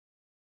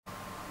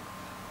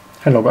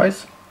Hello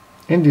guys,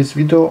 in this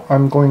video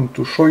I'm going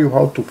to show you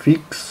how to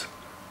fix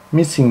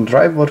missing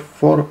driver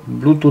for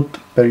Bluetooth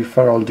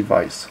Peripheral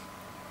Device.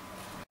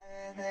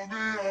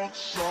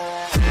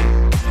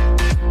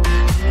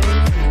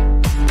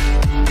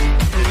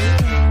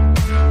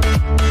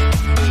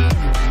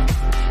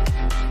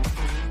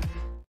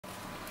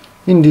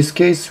 In this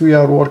case we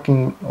are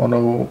working on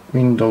a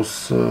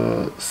Windows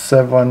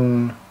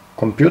 7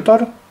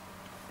 computer.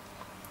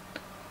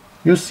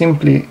 You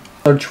simply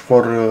search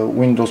for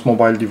Windows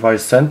Mobile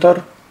Device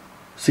Center,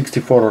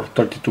 64 or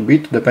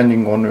 32-bit,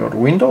 depending on your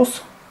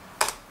Windows.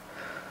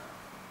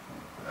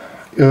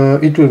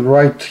 It will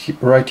write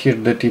here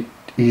that it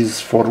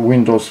is for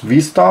Windows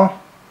Vista,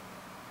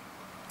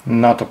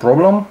 not a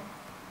problem.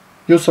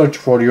 You search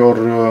for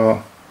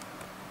your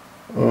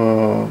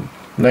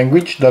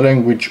language, the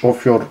language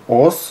of your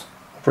OS,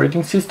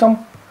 operating system.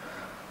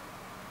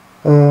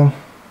 You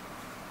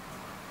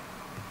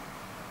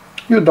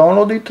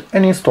download it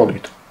and install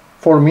it.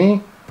 For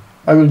me,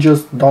 I will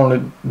just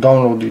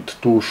download it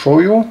to show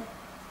you,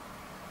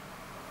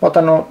 but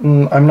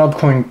I'm not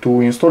going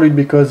to install it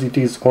because it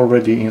is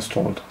already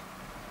installed.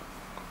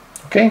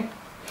 Okay,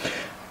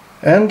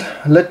 and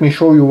let me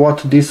show you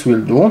what this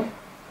will do.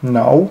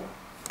 Now,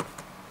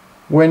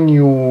 when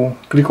you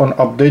click on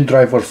Update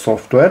Driver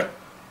Software,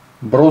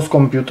 Browse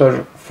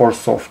Computer for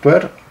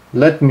Software,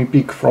 let me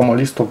pick from a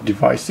list of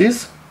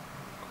devices,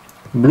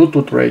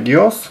 Bluetooth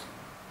radios.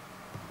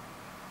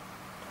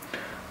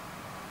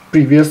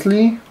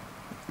 Previously,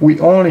 we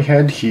only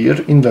had here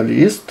in the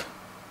list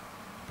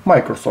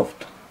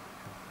Microsoft,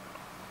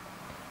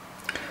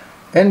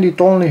 and it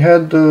only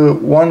had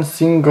one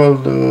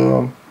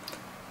single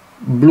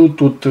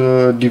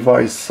Bluetooth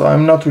device.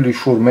 I'm not really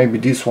sure, maybe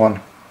this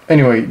one.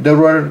 Anyway, there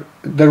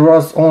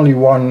was only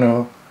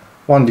one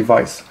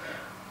device.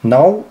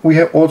 Now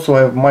we also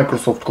have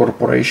Microsoft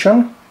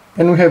Corporation,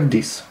 and we have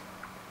this.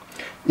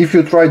 If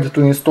you tried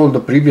to install the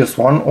previous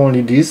one,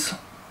 only this,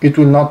 it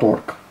will not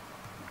work.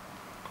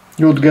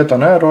 You would get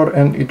an error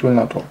and it will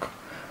not work.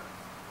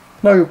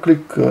 Now you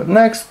click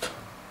next,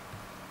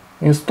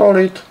 install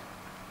it,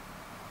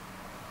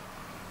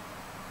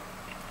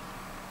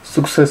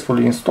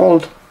 successfully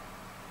installed.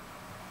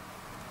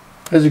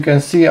 As you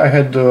can see, I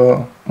had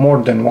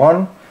more than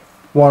one.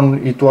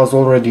 It was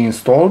already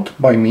installed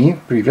by me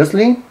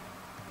previously,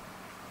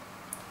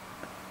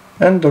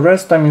 and the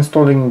rest I'm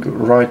installing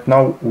right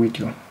now with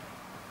you.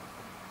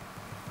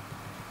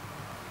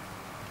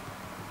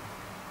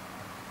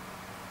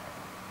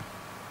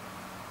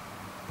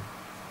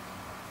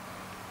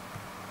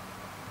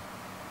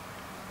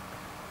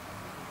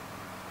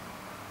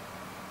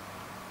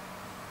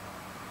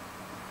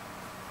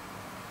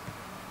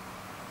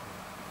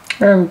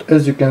 And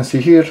as you can see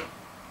here,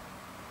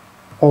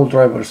 all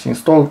drivers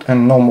installed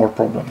and no more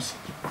problems.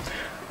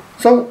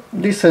 So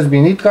this has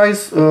been it,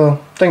 guys.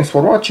 Thanks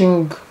for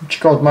watching.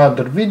 Check out my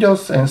other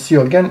videos and see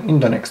you again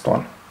in the next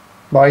one.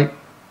 Bye.